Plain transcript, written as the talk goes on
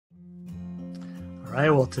right,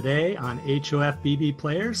 well, today on HOF BB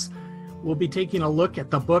Players, we'll be taking a look at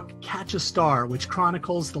the book Catch a Star, which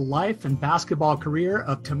chronicles the life and basketball career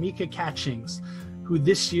of Tamika Catchings, who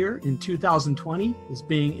this year in 2020 is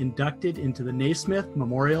being inducted into the Naismith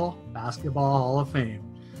Memorial Basketball Hall of Fame.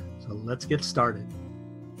 So let's get started.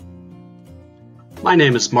 My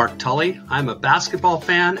name is Mark Tully. I'm a basketball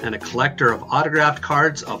fan and a collector of autographed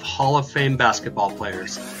cards of Hall of Fame basketball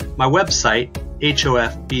players. My website,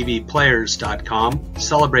 hofbbplayers.com,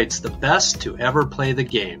 celebrates the best to ever play the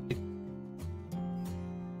game.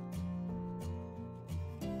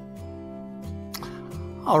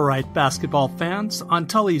 All right, basketball fans, on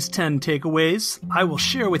Tully's 10 takeaways, I will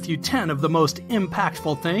share with you 10 of the most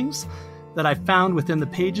impactful things that I found within the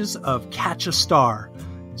pages of Catch a Star.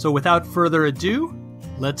 So without further ado,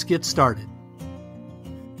 let's get started.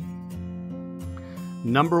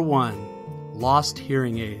 Number 1, lost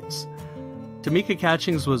hearing aids. Tamika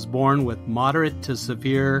Catchings was born with moderate to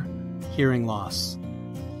severe hearing loss.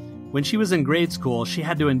 When she was in grade school, she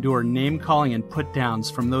had to endure name-calling and put-downs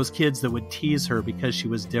from those kids that would tease her because she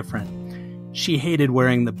was different. She hated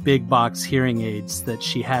wearing the big box hearing aids that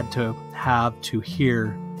she had to have to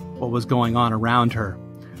hear what was going on around her.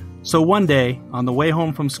 So one day, on the way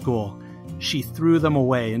home from school, she threw them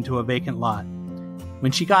away into a vacant lot.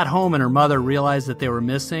 When she got home and her mother realized that they were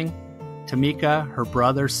missing, Tamika, her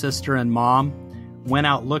brother, sister, and mom went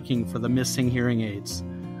out looking for the missing hearing aids.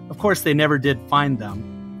 Of course, they never did find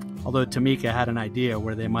them, although Tamika had an idea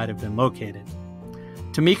where they might have been located.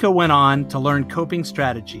 Tamika went on to learn coping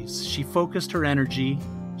strategies. She focused her energy,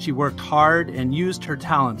 she worked hard, and used her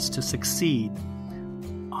talents to succeed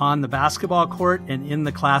on the basketball court and in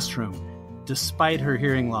the classroom, despite her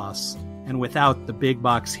hearing loss and without the big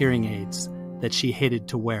box hearing aids that she hated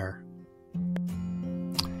to wear.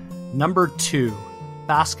 Number 2,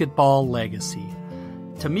 basketball legacy.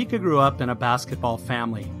 Tamika grew up in a basketball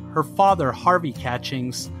family. Her father, Harvey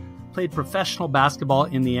Catchings, played professional basketball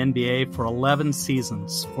in the NBA for 11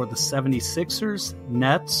 seasons for the 76ers,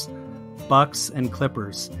 Nets, Bucks, and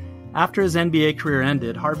Clippers. After his NBA career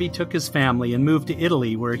ended, Harvey took his family and moved to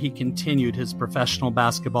Italy, where he continued his professional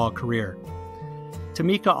basketball career.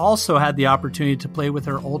 Tamika also had the opportunity to play with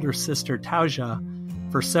her older sister, Taja,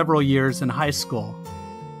 for several years in high school.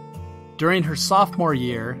 During her sophomore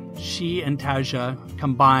year, she and Taja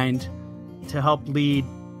combined to help lead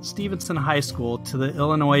Stevenson High School to the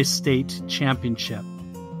Illinois State Championship.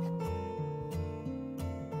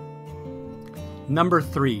 Number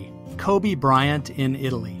 3, Kobe Bryant in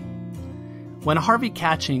Italy. When Harvey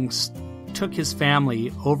Catchings took his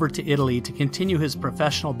family over to Italy to continue his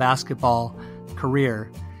professional basketball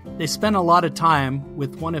career, they spent a lot of time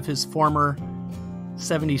with one of his former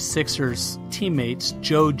 76ers teammates,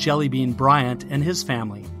 Joe Jellybean Bryant, and his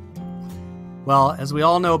family. Well, as we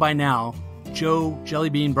all know by now, Joe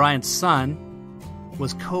Jellybean Bryant's son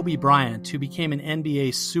was Kobe Bryant, who became an NBA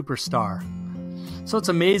superstar. So it's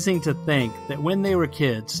amazing to think that when they were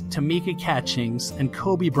kids, Tamika Catchings and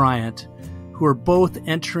Kobe Bryant, who are both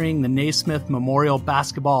entering the Naismith Memorial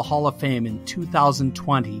Basketball Hall of Fame in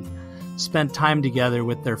 2020, spent time together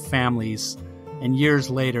with their families, and years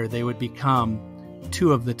later they would become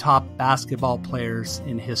two of the top basketball players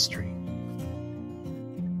in history.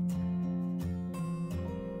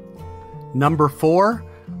 Number 4,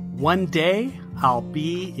 one day I'll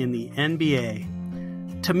be in the NBA.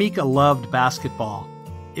 Tamika loved basketball.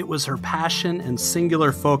 It was her passion and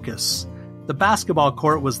singular focus. The basketball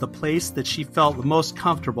court was the place that she felt the most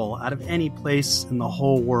comfortable out of any place in the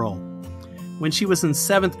whole world. When she was in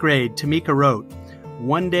 7th grade, Tamika wrote,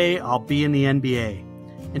 "One day I'll be in the NBA."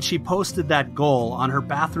 And she posted that goal on her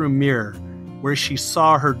bathroom mirror, where she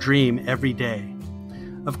saw her dream every day.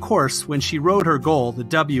 Of course, when she wrote her goal, the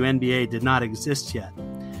WNBA did not exist yet.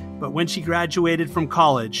 But when she graduated from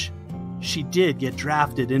college, she did get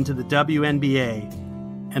drafted into the WNBA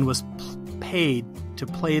and was paid to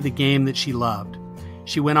play the game that she loved.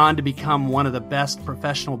 She went on to become one of the best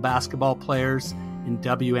professional basketball players in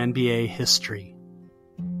WNBA history.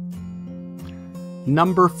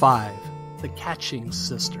 Number 5, the Catchings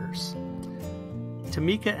sisters.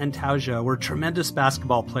 Tamika and Taja were tremendous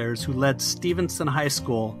basketball players who led Stevenson High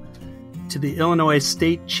School to the Illinois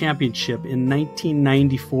State Championship in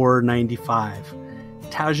 1994-95.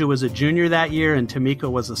 Taja was a junior that year and Tamika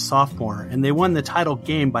was a sophomore, and they won the title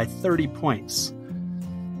game by 30 points.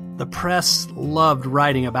 The press loved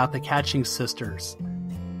writing about the Catchings sisters,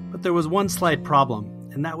 but there was one slight problem,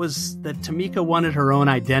 and that was that Tamika wanted her own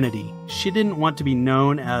identity. She didn't want to be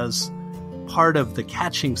known as part of the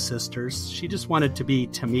Catchings sisters. She just wanted to be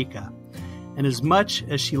Tamika. And as much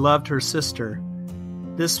as she loved her sister,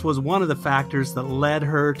 this was one of the factors that led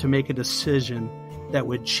her to make a decision that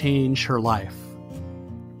would change her life.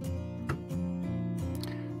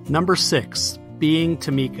 Number 6, being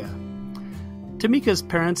Tamika. Tamika's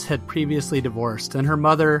parents had previously divorced, and her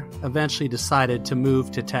mother eventually decided to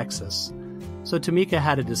move to Texas. So Tamika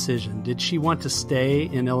had a decision. Did she want to stay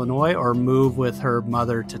in Illinois or move with her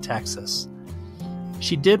mother to Texas?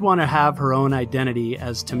 She did want to have her own identity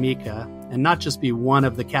as Tamika and not just be one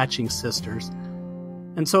of the Catchings sisters.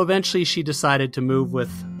 And so eventually she decided to move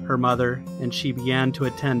with her mother, and she began to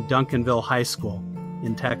attend Duncanville High School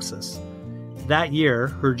in Texas. That year,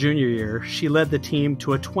 her junior year, she led the team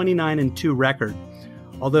to a 29-2 record,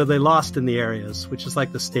 although they lost in the areas, which is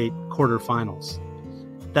like the state quarterfinals.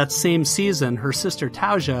 That same season, her sister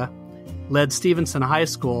Tauja led Stevenson High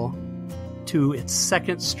School to its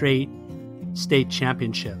second straight state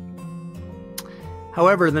championship.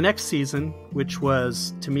 However, the next season, which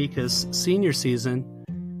was Tamika's senior season,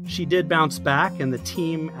 she did bounce back, and the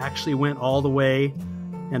team actually went all the way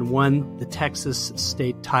and won the Texas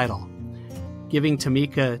state title, giving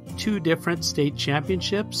Tamika 2 different state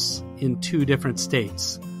championships in 2 different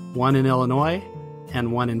states, one in Illinois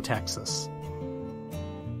and one in Texas.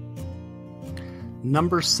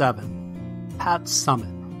 Number 7, Pat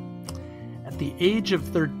Summitt. At the age of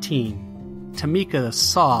 13, Tamika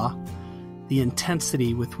saw the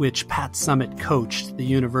intensity with which Pat Summitt coached the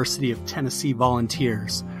University of Tennessee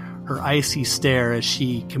Volunteers, her icy stare as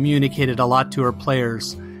she communicated a lot to her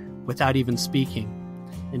players without even speaking,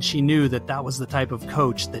 and she knew that that was the type of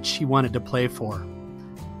coach that she wanted to play for.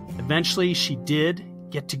 Eventually, she did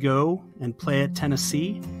get to go and play at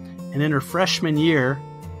Tennessee, and in her freshman year,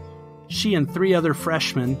 she and 3 other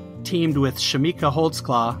freshmen teamed with Shamika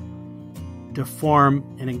Holtzclaw to form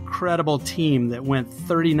an incredible team that went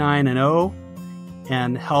 39-0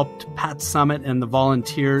 and helped Pat Summitt and the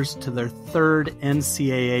Volunteers to their 3rd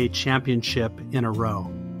NCAA championship in a row.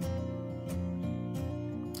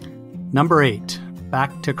 Number 8,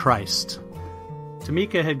 back to Christ.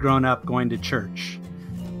 Tamika had grown up going to church,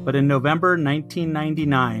 but in November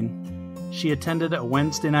 1999, she attended a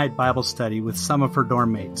Wednesday night Bible study with some of her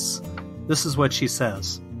dorm mates. This is what she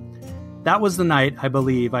says. "That was the night, I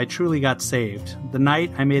believe, I truly got saved, the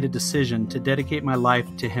night I made a decision to dedicate my life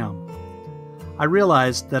to Him. I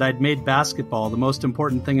realized that I'd made basketball the most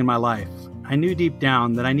important thing in my life. I knew deep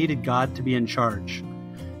down that I needed God to be in charge.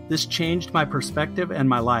 This changed my perspective and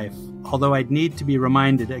my life, although I'd need to be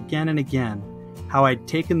reminded again and again how I'd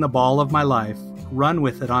taken the ball of my life, run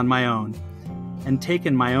with it on my own, and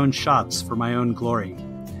taken my own shots for my own glory.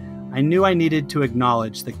 I knew I needed to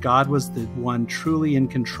acknowledge that God was the one truly in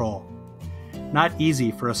control. Not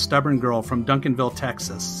easy for a stubborn girl from Duncanville,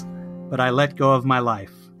 Texas, but I let go of my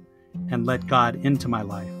life and let God into my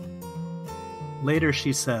life." Later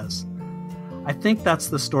she says, "I think that's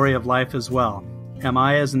the story of life as well. Am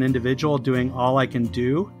I as an individual doing all I can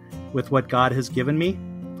do with what God has given me?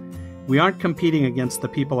 We aren't competing against the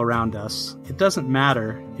people around us. It doesn't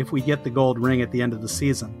matter if we get the gold ring at the end of the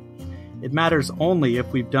season. It matters only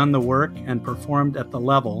if we've done the work and performed at the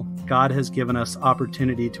level God has given us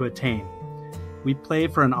opportunity to attain. We play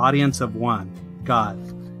for an audience of one, God,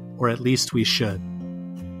 or at least we should."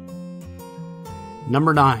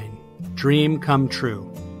 Number 9, dream come true.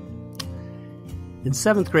 In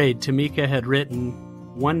 7th grade, Tamika had written,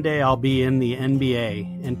 "One day I'll be in the NBA,"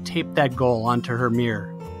 and taped that goal onto her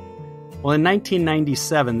mirror. Well, in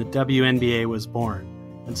 1997, the WNBA was born,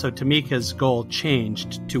 and so Tamika's goal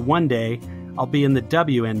changed to "One day I'll be in the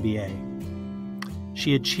WNBA."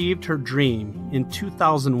 She achieved her dream in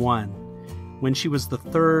 2001 when she was the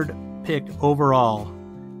 3rd pick overall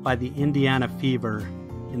by the Indiana Fever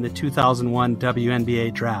in the 2001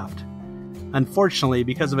 WNBA draft. Unfortunately,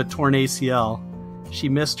 because of a torn ACL, she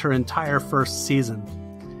missed her entire first season,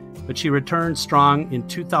 but she returned strong in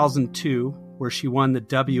 2002, where she won the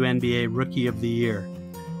WNBA Rookie of the Year.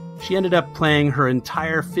 She ended up playing her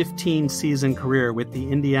entire 15-season career with the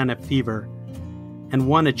Indiana Fever and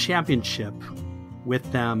won a championship with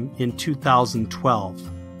them in 2012.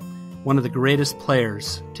 One of the greatest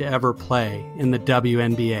players to ever play in the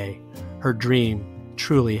WNBA. Her dream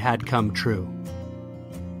truly had come true.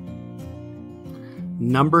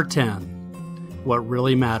 Number 10, what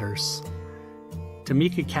really matters.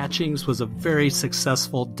 Tamika Catchings was a very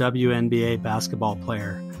successful WNBA basketball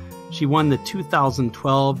player. She won the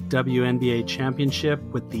 2012 WNBA championship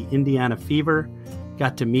with the Indiana Fever,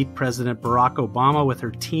 got to meet President Barack Obama with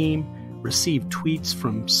her team, received tweets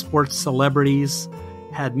from sports celebrities,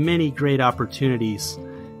 had many great opportunities,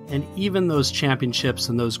 and even those championships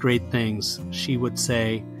and those great things, she would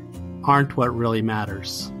say, aren't what really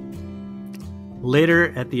matters.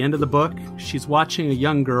 Later, at the end of the book, she's watching a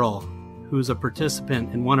young girl who's a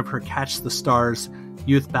participant in one of her Catch the Stars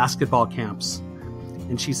youth basketball camps.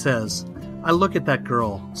 And she says, "I look at that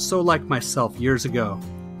girl, so like myself years ago,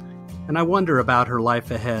 and I wonder about her life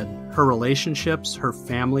ahead, her relationships, her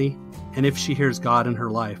family, and if she hears God in her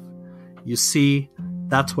life. You see,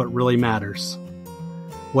 that's what really matters."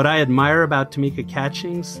 What I admire about Tamika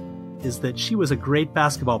Catchings is that she was a great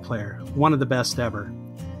basketball player, one of the best ever.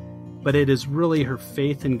 But it is really her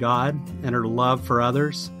faith in God and her love for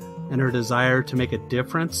others and her desire to make a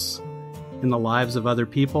difference in the lives of other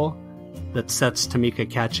people that sets Tamika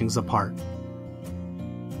Catchings apart.